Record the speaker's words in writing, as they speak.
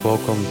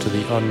Welcome to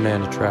the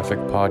Unmanned Traffic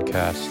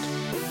Podcast,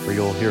 where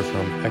you'll hear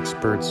from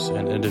experts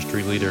and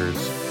industry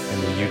leaders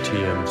in the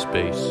UTM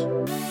space.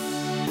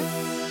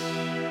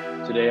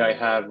 Today I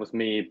have with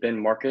me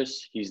Ben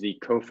Marcus. He's the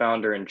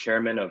co-founder and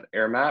chairman of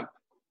AirMap.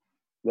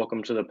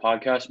 Welcome to the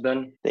podcast,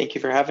 Ben. Thank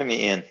you for having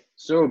me, Ian.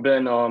 So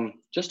Ben,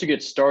 just to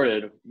get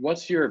started,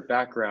 what's your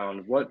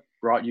background? What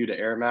brought you to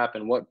AirMap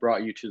and what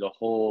brought you to the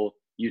whole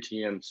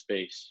UTM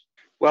space?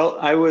 Well,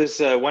 I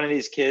was one of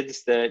these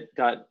kids that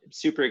got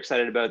super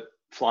excited about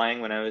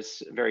flying when I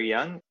was very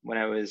young. When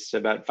I was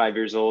about 5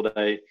 years old,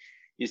 I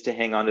used to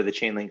hang onto the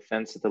chain link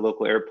fence at the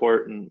local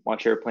airport and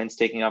watch airplanes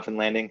taking off and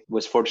landing.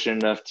 Was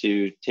fortunate enough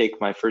to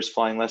take my first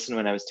flying lesson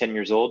when I was 10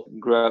 years old.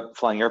 Grew up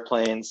flying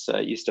airplanes,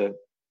 used to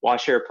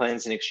wash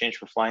airplanes in exchange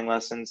for flying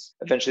lessons.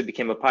 Eventually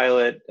became a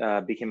pilot,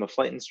 became a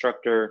flight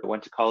instructor,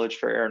 went to college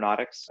for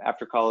aeronautics.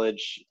 After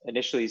college,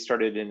 initially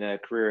started in a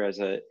career as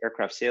an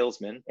aircraft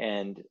salesman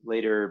and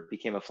later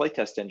became a flight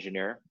test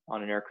engineer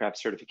on an aircraft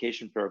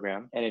certification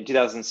program. And in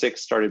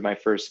 2006, started my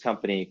first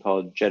company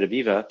called Jet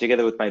Aviva.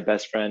 Together with my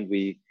best friend,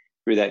 we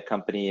grew that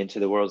company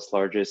into the world's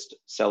largest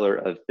seller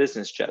of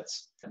business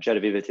jets. Jet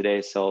Aviva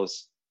today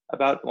sells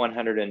about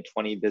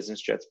 120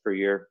 business jets per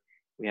year.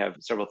 We have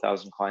several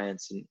thousand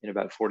clients in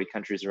about 40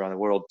 countries around the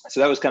world. So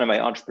that was kind of my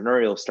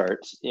entrepreneurial start.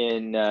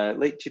 In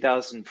late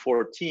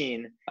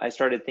 2014, I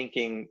started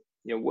thinking,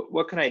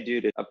 what can I do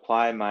to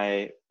apply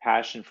my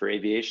passion for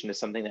aviation to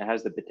something that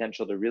has the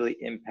potential to really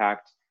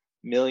impact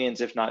millions,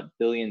 if not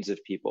billions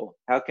of people?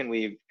 How can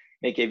we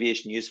make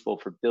aviation useful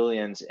for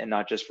billions and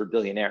not just for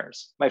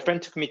billionaires? My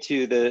friend took me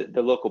to the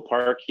local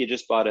park. He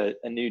just bought a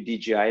new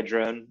DJI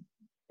drone.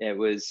 It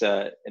was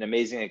an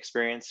amazing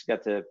experience.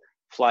 Got to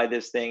fly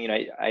this thing.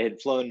 I had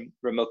flown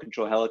remote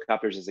control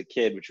helicopters as a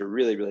kid, which are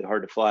really, really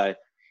hard to fly.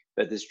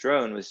 But this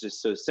drone was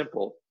just so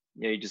simple.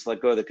 You just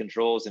let go of the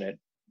controls and it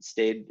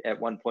stayed at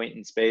one point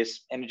in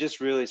space. And it just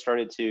really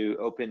started to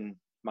open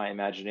my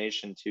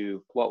imagination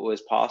to what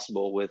was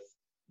possible with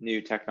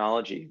new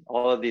technology.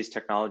 All of these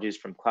technologies,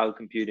 from cloud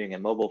computing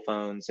and mobile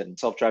phones and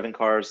self-driving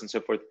cars and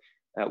so forth,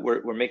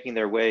 were making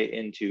their way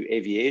into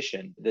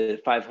aviation. The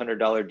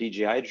 $500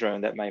 DJI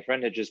drone that my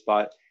friend had just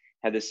bought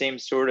had the same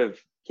sort of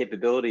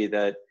capability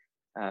that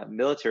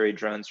military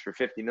drones for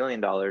 $50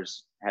 million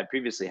had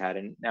previously had,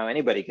 and now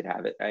anybody could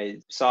have it. I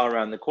saw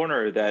around the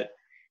corner that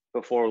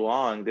before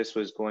long, this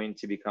was going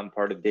to become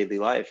part of daily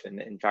life.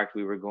 And in fact,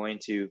 we were going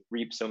to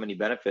reap so many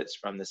benefits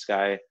from the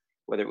sky,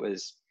 whether it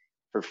was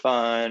for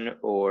fun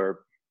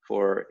or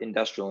for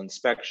industrial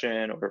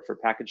inspection or for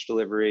package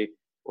delivery,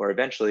 or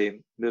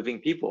eventually moving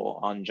people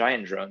on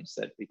giant drones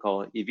that we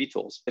call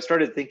eVTOLs. I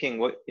started thinking,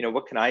 what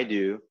can I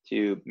do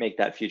to make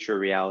that future a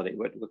reality?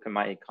 What can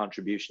my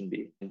contribution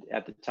be? And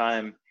at the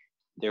time,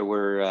 there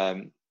were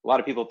a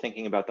lot of people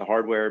thinking about the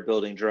hardware,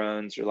 building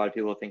drones, or a lot of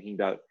people thinking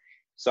about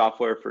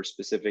software for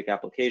specific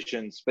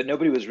applications, but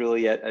nobody was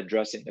really yet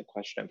addressing the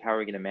question of how are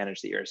we going to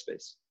manage the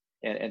airspace?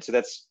 And so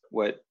that's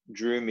what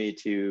drew me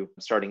to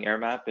starting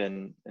AirMap,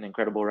 and an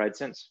incredible ride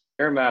since.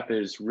 AirMap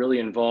is really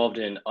involved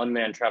in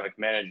unmanned traffic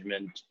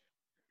management.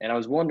 And I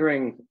was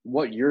wondering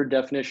what your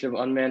definition of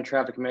unmanned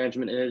traffic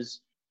management is,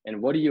 and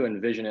what do you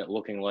envision it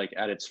looking like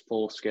at its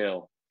full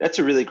scale? That's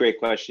a really great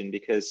question,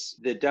 because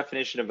the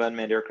definition of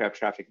unmanned aircraft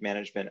traffic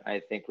management,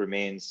 I think,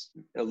 remains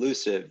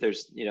elusive.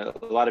 There's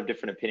a lot of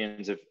different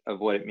opinions of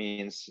what it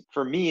means.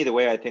 For me, the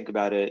way I think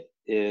about it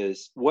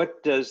is,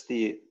 what does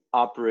the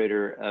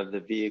operator of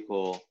the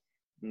vehicle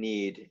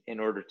need in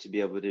order to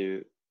be able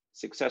to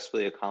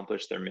successfully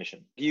accomplish their mission?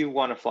 If you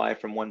want to fly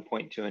from one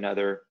point to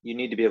another, you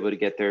need to be able to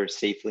get there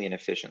safely and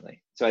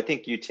efficiently. So I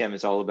think UTM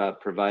is all about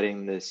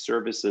providing the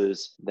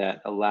services that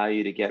allow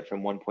you to get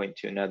from one point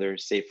to another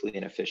safely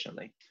and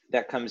efficiently.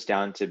 That comes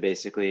down to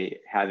basically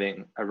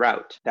having a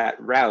route. That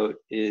route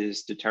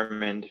is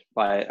determined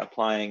by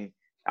applying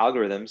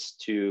algorithms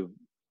to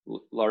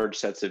large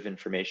sets of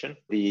information.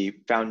 The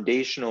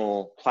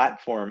foundational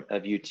platform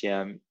of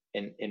UTM,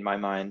 in my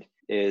mind,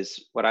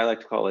 is what I like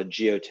to call a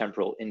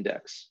geotemporal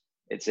index.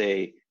 It's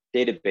a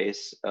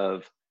database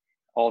of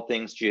all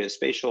things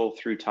geospatial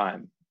through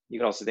time. You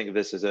can also think of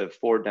this as a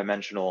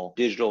four-dimensional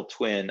digital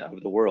twin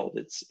of the world.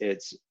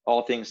 It's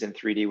all things in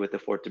 3D with the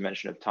fourth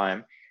dimension of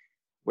time.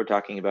 We're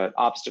talking about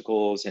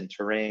obstacles and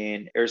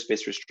terrain,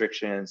 airspace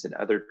restrictions and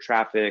other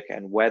traffic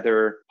and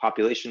weather,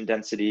 population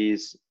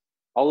densities.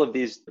 All of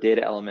these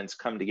data elements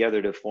come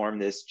together to form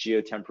this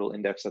geotemporal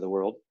index of the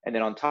world. And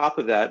then on top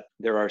of that,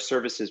 there are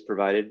services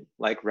provided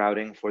like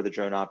routing for the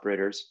drone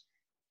operators.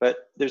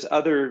 But there's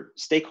other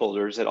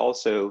stakeholders that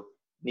also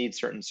need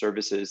certain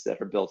services that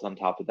are built on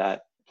top of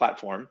that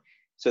platform.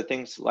 So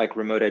things like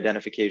remote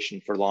identification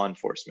for law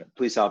enforcement.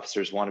 Police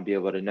officers want to be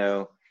able to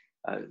know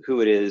who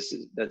it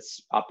is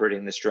that's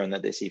operating this drone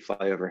that they see fly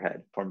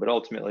overhead. But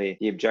ultimately,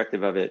 the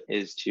objective of it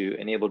is to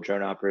enable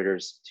drone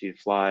operators to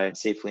fly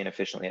safely and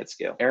efficiently at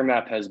scale.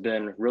 AirMap has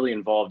been really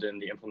involved in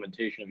the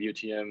implementation of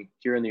UTM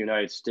here in the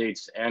United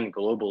States and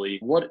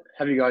globally. What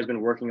have you guys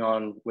been working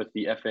on with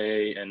the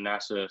FAA and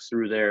NASA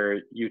through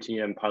their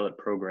UTM pilot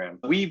program?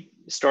 We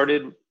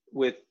started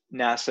with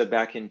NASA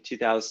back in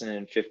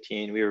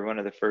 2015. We were one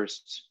of the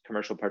first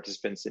commercial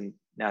participants in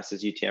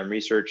NASA's UTM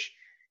research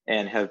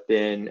and have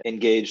been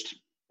engaged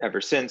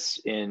ever since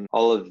in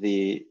all of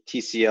the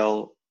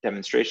TCL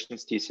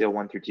demonstrations, TCL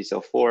 1 through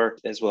TCL 4,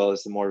 as well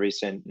as the more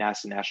recent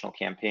NASA National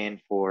Campaign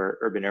for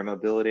Urban Air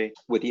Mobility.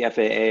 With the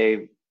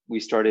FAA, we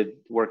started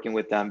working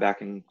with them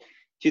back in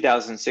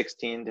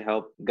 2016 to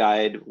help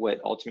guide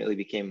what ultimately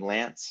became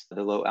LANCE,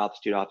 the Low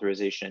Altitude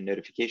Authorization and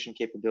Notification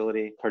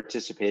Capability,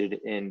 participated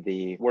in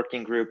the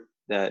working group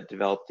that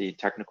developed the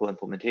technical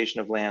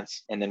implementation of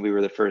LANCE. And then we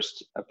were the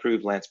first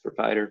approved LANCE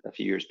provider a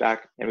few years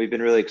back. And we've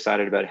been really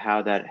excited about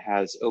how that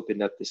has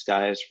opened up the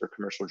skies for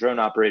commercial drone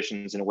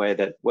operations in a way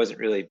that wasn't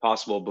really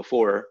possible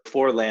before.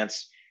 Before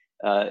LANCE,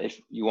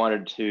 if you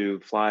wanted to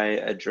fly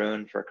a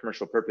drone for a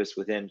commercial purpose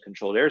within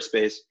controlled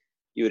airspace,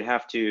 you would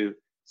have to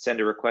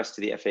send a request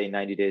to the FAA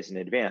 90 days in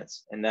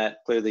advance. And that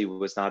clearly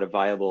was not a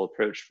viable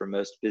approach for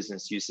most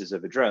business uses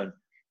of a drone.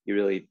 You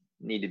really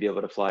need to be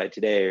able to fly it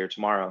today or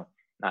tomorrow,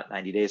 not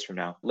 90 days from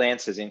now.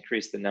 LANCE has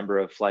increased the number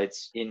of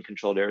flights in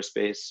controlled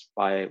airspace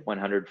by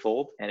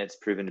 100-fold, and it's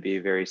proven to be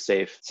a very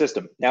safe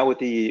system. Now with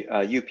the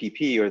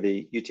UPP, or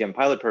the UTM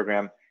pilot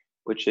program,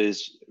 which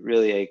is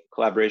really a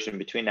collaboration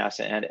between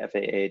NASA and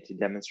FAA to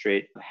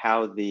demonstrate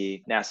how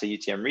the NASA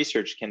UTM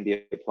research can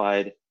be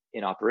applied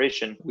in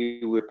operation.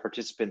 We were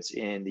participants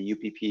in the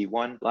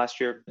UPP-1 last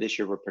year. This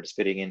year, we're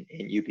participating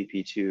in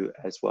UPP-2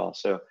 as well.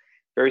 So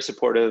very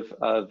supportive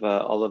of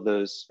all of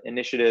those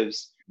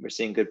initiatives. We're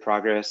seeing good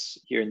progress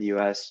here in the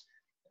US.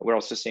 We're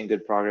also seeing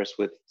good progress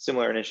with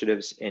similar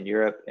initiatives in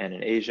Europe and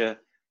in Asia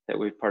that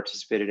we've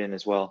participated in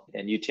as well.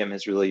 And UTM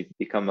has really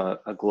become a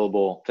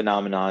global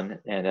phenomenon.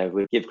 And I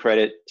would give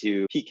credit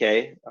to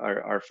PK,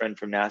 our friend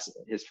from NASA.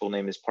 His full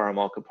name is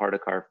Parimal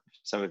Kapardekar.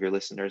 Some of your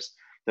listeners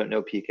don't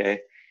know PK.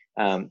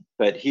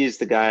 But he's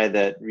the guy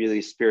that really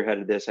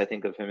spearheaded this. I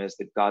think of him as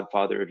the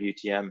godfather of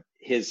UTM.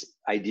 His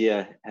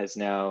idea has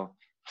now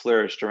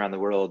flourished around the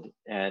world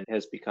and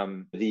has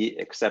become the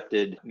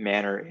accepted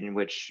manner in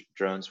which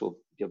drones will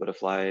be able to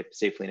fly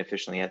safely and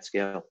efficiently at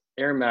scale.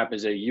 AirMap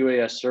is a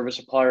UAS service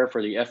supplier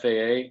for the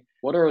FAA.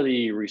 What are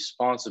the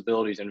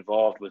responsibilities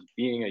involved with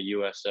being a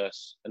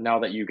USS now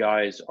that you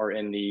guys are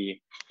in the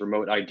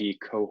remote ID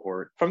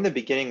cohort? From the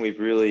beginning, we've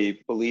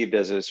really believed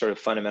as a sort of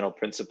fundamental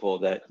principle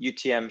that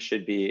UTM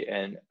should be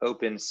an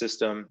open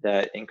system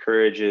that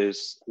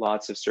encourages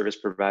lots of service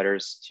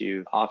providers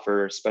to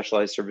offer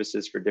specialized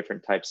services for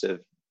different types of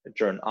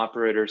drone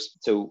operators.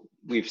 So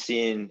we've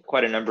seen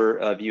quite a number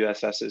of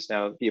USSs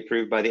now be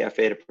approved by the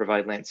FAA to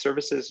provide land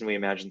services, and we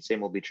imagine the same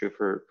will be true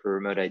for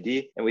remote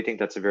ID. And we think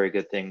that's a very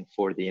good thing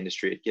for the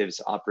industry. It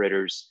gives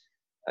operators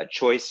a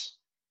choice.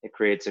 It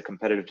creates a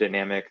competitive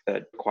dynamic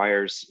that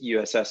requires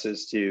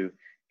USSs to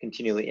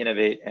continually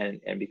innovate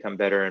and become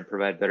better and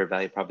provide better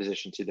value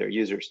proposition to their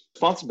users.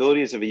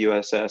 Responsibilities of a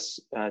USS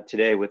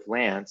today with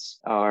LANCE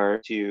are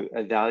to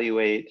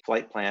evaluate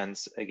flight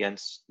plans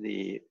against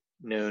the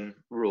known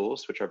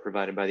rules, which are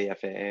provided by the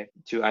FAA,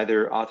 to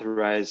either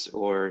authorize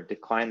or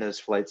decline those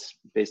flights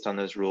based on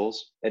those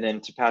rules, and then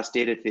to pass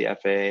data to the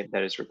FAA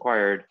that is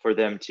required for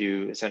them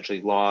to essentially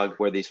log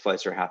where these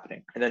flights are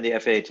happening. And then the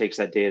FAA takes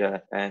that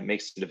data and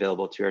makes it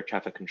available to air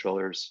traffic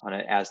controllers on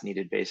an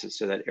as-needed basis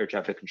so that air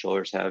traffic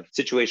controllers have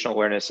situational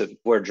awareness of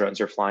where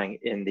drones are flying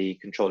in the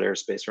controlled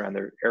airspace around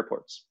their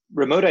airports.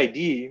 Remote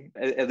ID,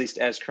 at least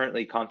as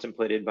currently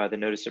contemplated by the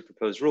Notice of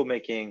Proposed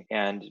Rulemaking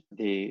and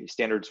the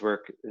standards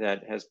work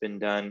that has been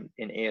done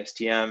in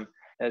ASTM,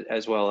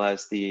 as well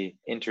as the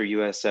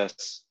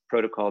inter-USS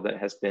protocol that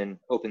has been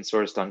open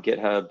sourced on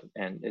GitHub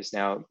and is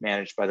now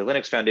managed by the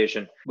Linux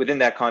Foundation. Within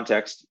that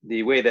context,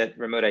 the way that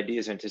remote ID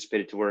is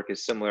anticipated to work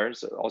is similar.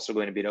 It's also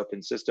going to be an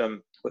open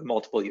system with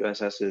multiple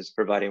USSs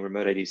providing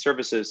remote ID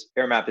services.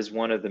 AirMap is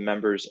one of the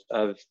members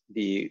of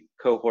the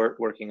cohort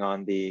working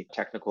on the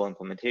technical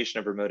implementation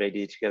of remote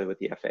ID together with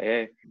the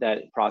FAA.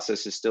 That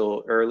process is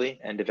still early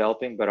and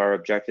developing, but our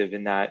objective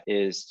in that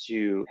is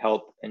to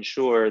help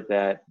ensure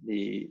that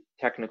the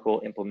technical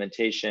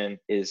implementation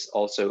is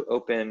also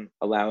open,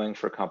 allowing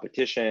for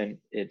competition.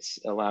 It's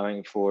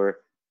allowing for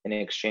an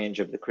exchange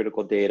of the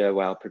critical data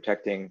while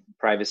protecting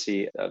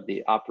privacy of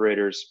the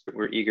operators.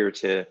 We're eager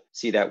to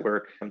see that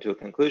work come to a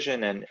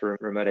conclusion and for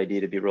remote ID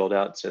to be rolled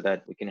out so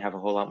that we can have a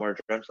whole lot more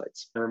drone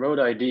flights. Remote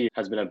ID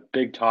has been a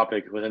big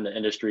topic within the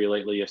industry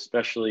lately,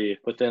 especially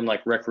within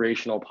like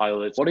recreational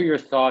pilots. What are your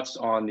thoughts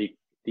on the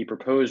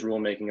proposed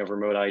rulemaking of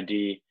remote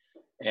ID?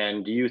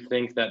 And do you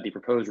think that the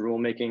proposed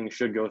rulemaking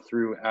should go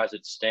through as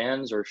it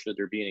stands, or should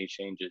there be any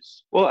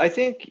changes? Well, I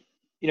think,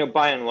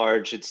 by and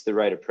large, it's the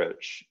right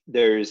approach.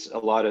 There's a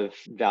lot of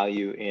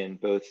value in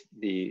both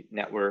the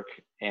network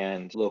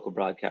and local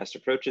broadcast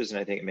approaches, and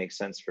I think it makes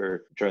sense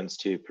for drones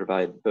to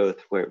provide both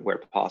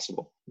where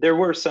possible. There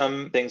were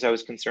some things I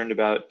was concerned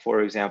about.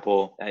 For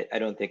example, I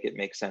don't think it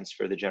makes sense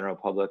for the general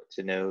public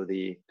to know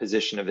the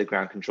position of the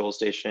ground control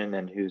station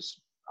and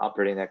who's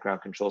operating that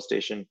ground control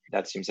station.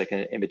 That seems like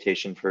an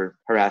invitation for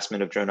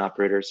harassment of drone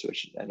operators,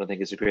 which I don't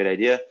think is a great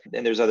idea.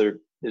 And there's other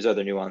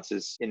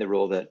nuances in the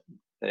rule that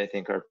I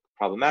think are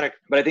problematic.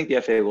 But I think the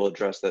FAA will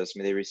address those. I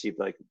mean, they received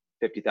like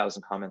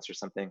 50,000 comments or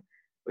something,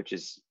 which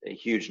is a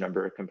huge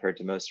number compared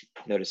to most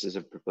notices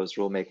of proposed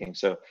rulemaking.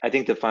 So I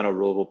think the final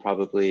rule will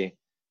probably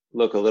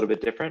look a little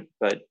bit different,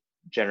 but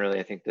generally,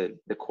 I think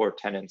the core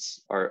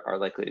tenets are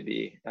likely to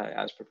be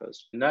as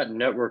proposed. And that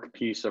network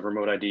piece of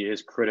remote ID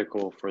is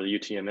critical for the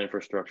UTM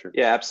infrastructure.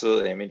 Yeah,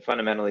 absolutely. I mean,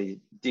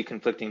 fundamentally,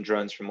 deconflicting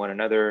drones from one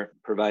another,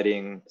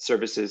 providing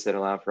services that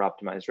allow for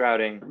optimized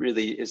routing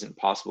really isn't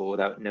possible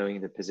without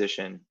knowing the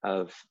position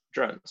of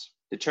drones.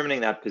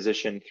 Determining that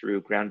position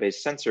through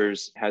ground-based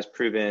sensors has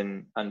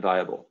proven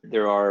unviable.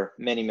 There are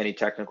many, many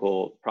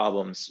technical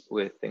problems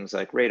with things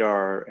like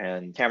radar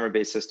and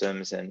camera-based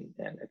systems and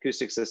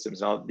acoustic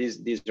systems. And all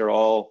these are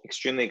all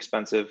extremely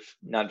expensive,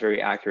 not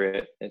very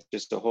accurate. It's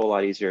just a whole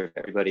lot easier if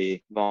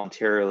everybody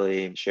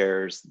voluntarily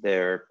shares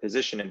their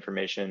position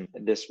information.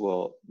 This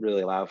will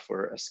really allow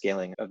for a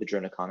scaling of the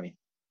drone economy.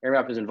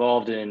 AirMap is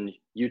involved in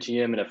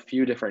UTM in a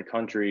few different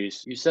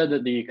countries. You said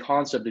that the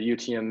concept of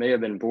UTM may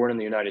have been born in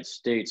the United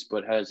States,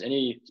 but has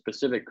any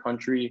specific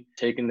country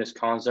taken this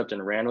concept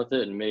and ran with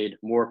it and made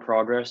more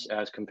progress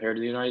as compared to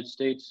the United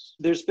States?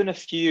 There's been a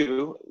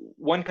few.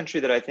 One country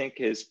that I think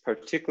is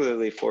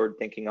particularly forward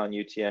thinking on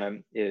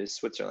UTM is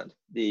Switzerland.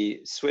 The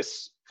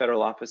Swiss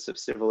Federal Office of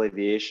Civil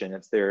Aviation,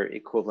 it's their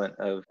equivalent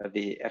of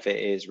the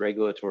FAA's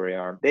regulatory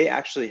arm. They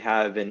actually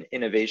have an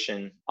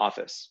innovation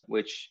office,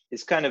 which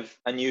is kind of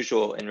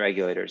unusual in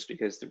regulators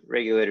because the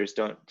regulators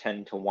don't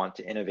tend to want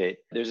to innovate.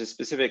 There's a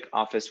specific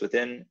office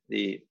within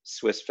the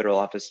Swiss Federal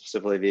Office of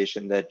Civil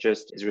Aviation that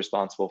just is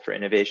responsible for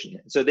innovation.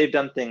 So they've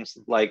done things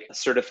like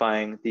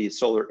certifying the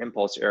Solar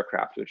Impulse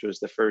aircraft, which was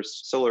the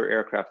first solar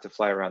aircraft to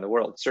fly around the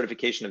world.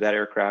 Certification of that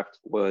aircraft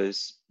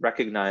was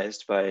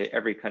recognized by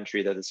every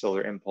country that the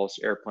Solar Impulse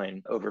airplane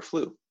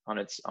overflew on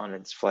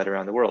its flight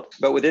around the world.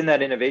 But within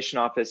that innovation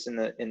office in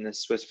the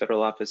Swiss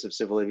Federal Office of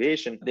Civil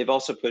Aviation, they've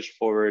also pushed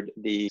forward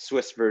the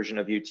Swiss version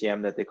of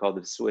UTM that they call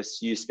the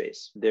Swiss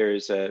U-Space.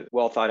 There's a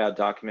well thought out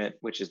document,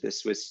 which is the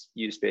Swiss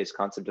U-Space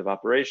concept of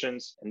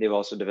operations. And they've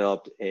also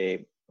developed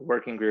a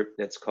working group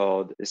that's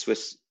called the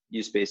Swiss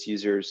U-Space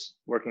Users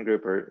Working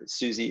Group, or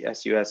SUSI,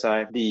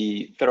 S-U-S-I.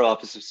 The Federal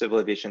Office of Civil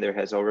Aviation there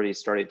has already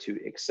started to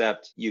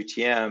accept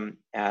UTM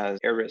as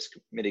air risk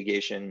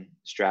mitigation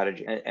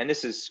strategy. And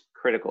this is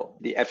critical.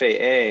 The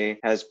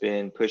FAA has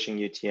been pushing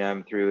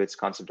UTM through its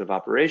concept of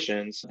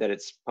operations that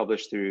it's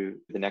published through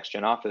the Next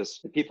Gen office.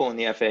 The people in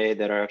the FAA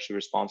that are actually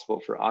responsible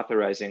for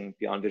authorizing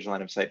beyond visual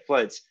line of sight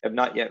flights have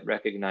not yet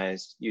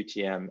recognized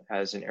UTM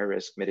as an air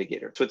risk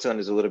mitigator. Switzerland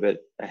is a little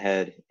bit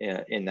ahead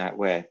in that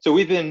way. So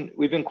we've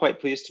been quite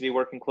pleased to be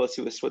working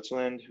closely with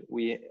Switzerland.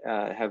 We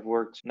have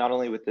worked not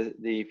only with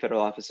the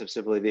Federal Office of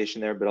Civil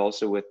Aviation there, but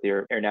also with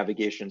their air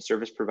navigation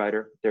service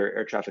provider, their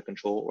air traffic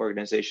control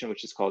organization,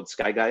 which is called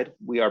SkyGuide.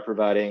 We are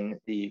providing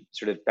the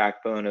sort of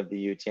backbone of the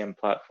UTM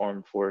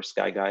platform for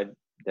SkyGuide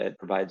that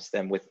provides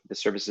them with the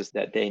services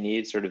that they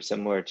need, sort of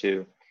similar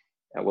to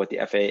what the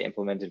FAA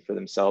implemented for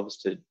themselves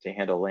to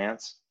handle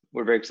Lance.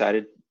 We're very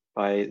excited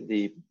by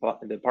the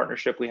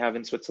partnership we have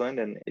in Switzerland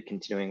and the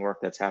continuing work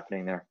that's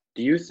happening there.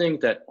 Do you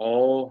think that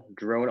all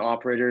drone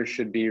operators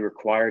should be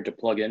required to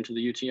plug into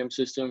the UTM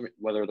system,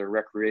 whether they're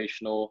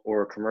recreational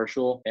or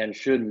commercial? And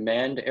should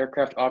manned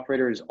aircraft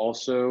operators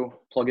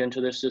also plug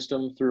into this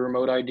system through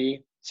remote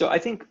ID? So I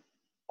think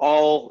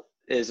all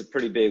is a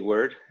pretty big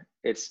word.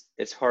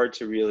 It's hard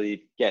to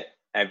really get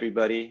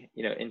everybody,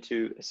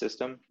 into a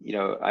system.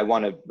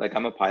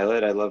 I'm a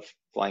pilot. I love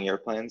flying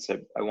airplanes.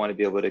 I want to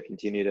be able to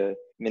continue to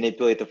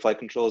manipulate the flight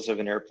controls of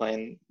an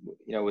airplane,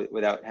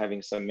 without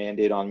having some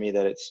mandate on me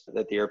that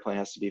the airplane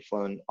has to be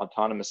flown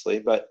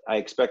autonomously. But I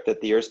expect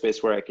that the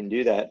airspace where I can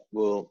do that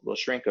will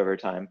shrink over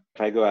time.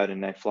 If I go out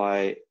and I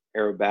fly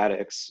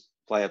aerobatics,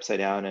 fly upside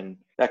down and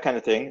that kind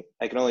of thing,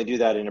 I can only do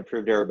that in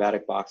approved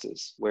aerobatic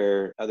boxes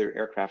where other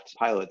aircraft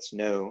pilots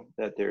know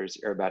that there's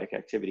aerobatic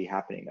activity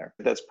happening there.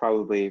 That's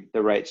probably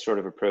the right sort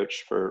of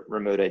approach for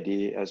remote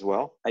ID as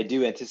well. I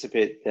do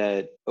anticipate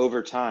that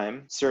over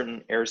time,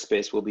 certain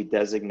airspace will be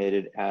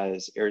designated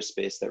as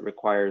airspace that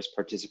requires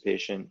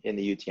participation in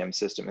the UTM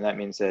system. And that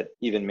means that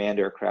even manned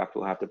aircraft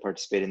will have to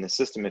participate in the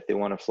system if they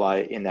want to fly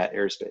in that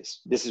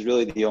airspace. This is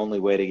really the only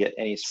way to get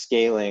any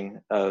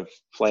scaling of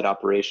flight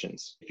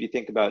operations. If you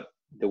think about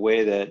the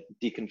way that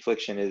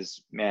deconfliction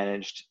is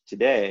managed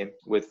today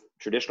with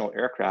traditional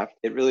aircraft,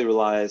 it really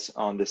relies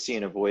on the see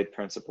and avoid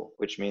principle,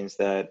 which means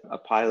that a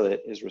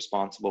pilot is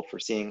responsible for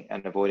seeing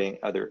and avoiding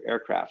other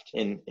aircraft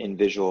in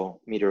visual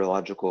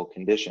meteorological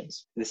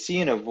conditions. The see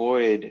and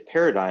avoid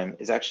paradigm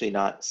is actually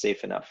not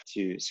safe enough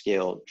to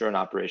scale drone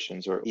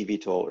operations or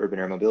eVTOL, urban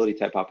air mobility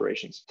type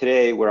operations.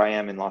 Today, where I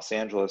am in Los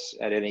Angeles,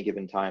 at any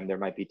given time, there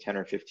might be 10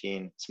 or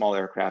 15 small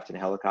aircraft and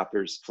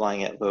helicopters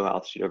flying at low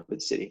altitude over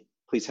the city.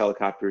 Police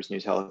helicopters,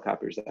 news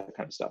helicopters, that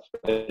kind of stuff.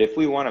 But if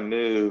we want to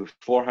move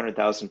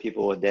 400,000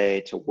 people a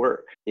day to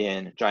work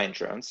in giant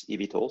drones,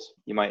 eVTOLs,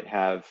 you might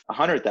have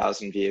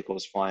 100,000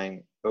 vehicles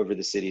flying over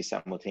the city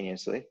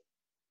simultaneously,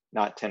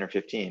 not 10 or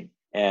 15.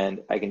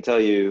 And I can tell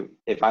you,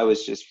 if I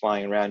was just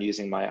flying around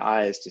using my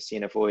eyes to see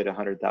and avoid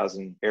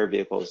 100,000 air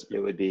vehicles, it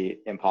would be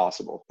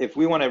impossible. If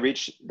we want to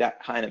reach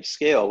that kind of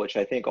scale, which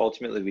I think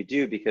ultimately we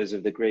do because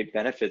of the great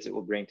benefits it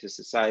will bring to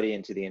society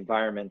and to the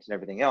environment and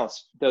everything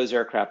else, those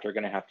aircraft are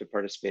going to have to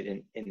participate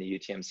in the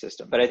UTM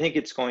system. But I think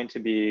it's going to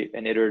be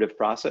an iterative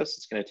process.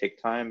 It's going to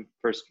take time.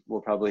 First,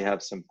 we'll probably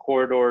have some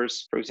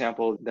corridors, for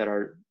example, that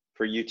are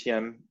for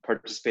UTM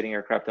participating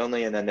aircraft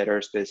only, and then that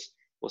airspace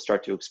will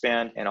start to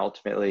expand, and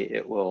ultimately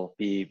it will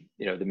be,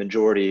 the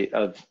majority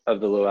of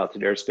the low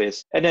altitude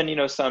airspace. And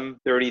then, some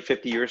 30,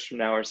 50 years from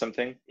now or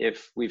something,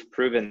 if we've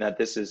proven that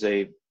this is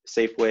a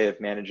safe way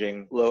of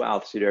managing low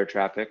altitude air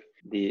traffic,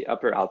 the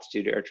upper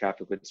altitude air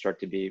traffic would start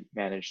to be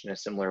managed in a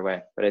similar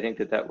way. But I think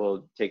that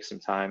will take some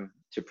time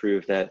to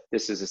prove that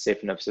this is a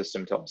safe enough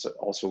system to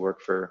also work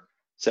for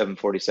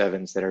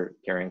 747s that are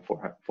carrying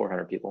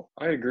 400 people.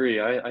 I agree.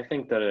 I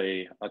think that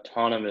a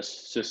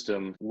autonomous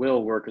system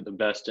will work at the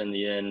best in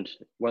the end,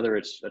 whether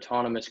it's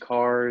autonomous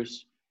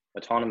cars,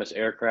 autonomous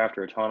aircraft,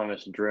 or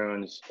autonomous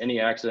drones. Any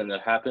accident that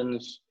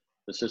happens,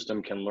 the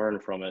system can learn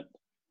from it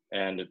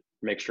and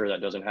make sure that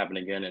doesn't happen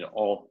again in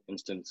all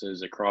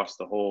instances across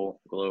the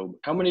whole globe.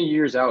 How many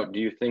years out do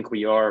you think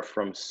we are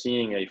from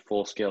seeing a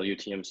full-scale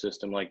UTM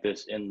system like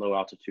this in low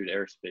altitude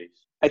airspace?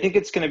 I think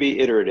it's going to be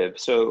iterative.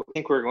 So I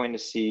think we're going to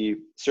see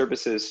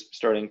services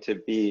starting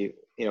to be,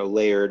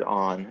 layered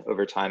on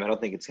over time. I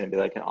don't think it's going to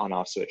be like an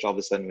on-off switch. All of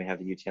a sudden we have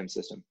the UTM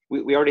system.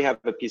 We already have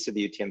a piece of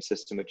the UTM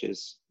system, which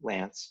is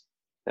Lance,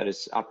 that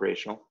is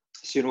operational.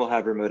 Soon we'll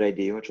have remote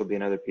ID, which will be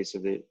another piece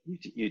of the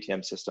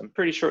UTM system.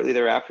 Pretty shortly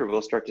thereafter,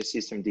 we'll start to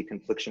see some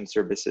deconfliction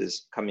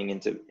services coming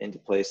into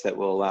place that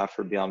will allow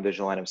for beyond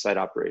visual line of sight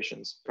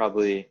operations.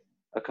 Probably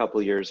a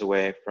couple years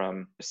away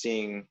from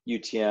seeing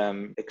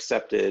UTM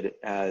accepted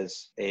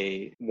as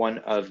one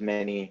of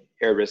many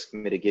air risk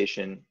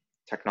mitigation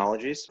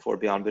technologies for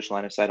beyond visual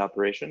line of sight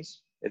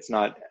operations. It's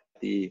not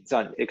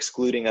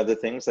excluding other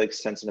things like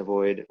sense and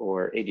avoid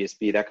or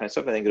ADS-B, that kind of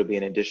stuff. I think it'll be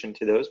in addition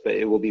to those, but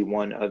it will be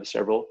one of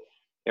several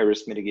air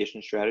risk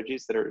mitigation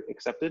strategies that are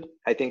accepted.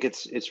 I think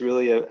it's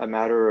really a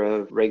matter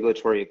of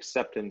regulatory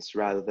acceptance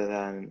rather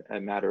than a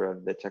matter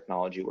of the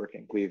technology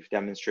working. We've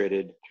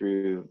demonstrated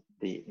through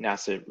the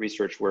NASA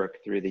research work,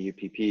 through the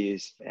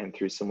UPPs, and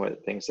through some of the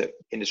things that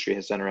industry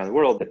has done around the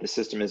world, that the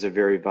system is a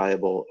very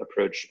viable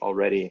approach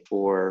already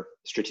for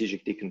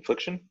strategic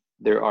deconfliction.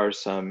 There are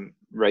some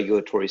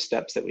regulatory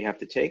steps that we have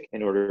to take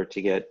in order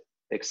to get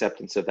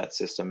acceptance of that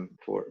system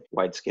for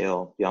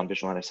wide-scale beyond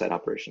visual line of sight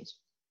operations.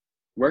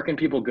 Where can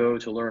people go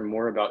to learn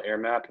more about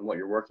AirMap and what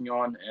you're working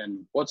on?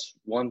 And what's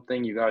one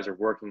thing you guys are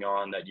working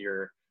on that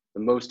you're the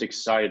most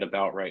excited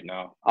about right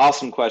now?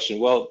 Awesome question.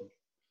 Well,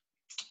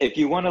 if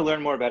you want to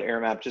learn more about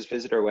AirMap, just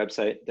visit our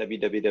website,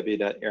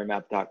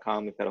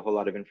 www.airmap.com. We've got a whole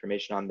lot of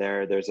information on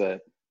there. There's an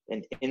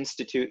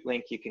institute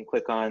link you can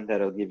click on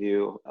that'll give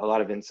you a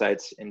lot of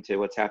insights into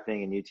what's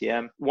happening in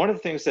UTM. One of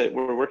the things that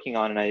we're working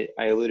on, and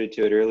I alluded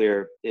to it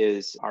earlier,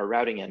 is our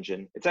routing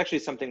engine. It's actually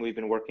something we've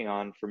been working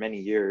on for many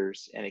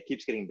years, and it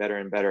keeps getting better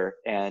and better.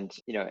 And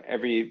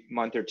every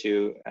month or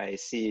two, I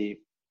see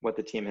what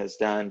the team has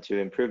done to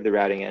improve the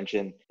routing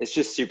engine. It's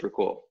just super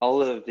cool.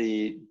 All of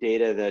the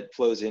data that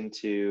flows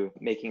into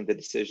making the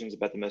decisions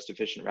about the most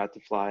efficient route to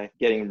fly,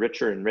 getting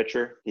richer and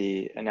richer.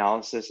 The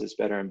analysis is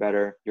better and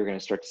better. You're going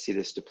to start to see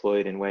this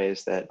deployed in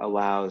ways that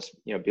allows,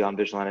 beyond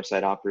visual line of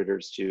sight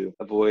operators to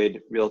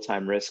avoid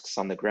real-time risks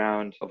on the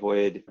ground,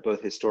 avoid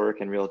both historic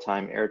and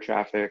real-time air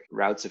traffic,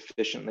 routes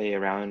efficiently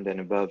around and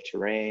above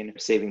terrain,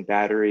 saving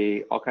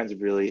battery, all kinds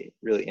of really,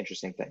 really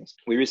interesting things.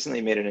 We recently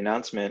made an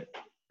announcement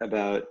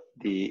about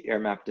the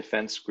AirMap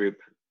Defense Group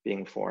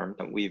being formed.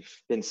 We've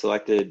been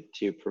selected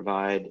to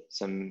provide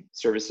some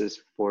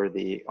services for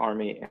the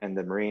Army and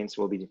the Marines.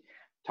 We'll be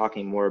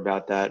talking more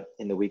about that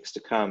in the weeks to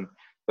come.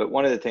 But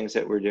one of the things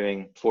that we're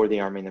doing for the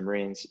Army and the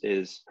Marines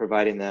is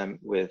providing them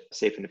with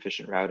safe and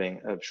efficient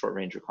routing of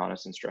short-range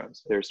reconnaissance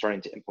drones. They're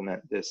starting to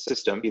implement this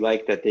system. We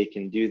like that they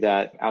can do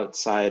that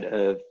outside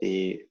of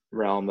the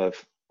realm of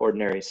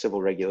ordinary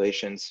civil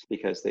regulations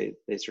because they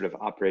sort of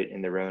operate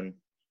in their own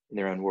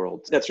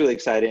world. That's really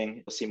exciting.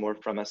 You'll see more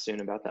from us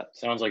soon about that.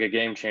 Sounds like a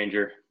game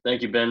changer.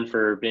 Thank you, Ben,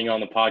 for being on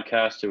the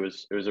podcast. It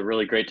was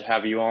really great to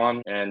have you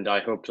on, and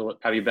I hope to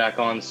have you back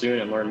on soon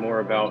and learn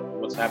more about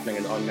what's happening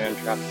in unmanned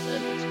traffic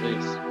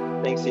management space.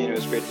 Thanks, Ian. It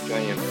was great to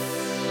join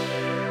you.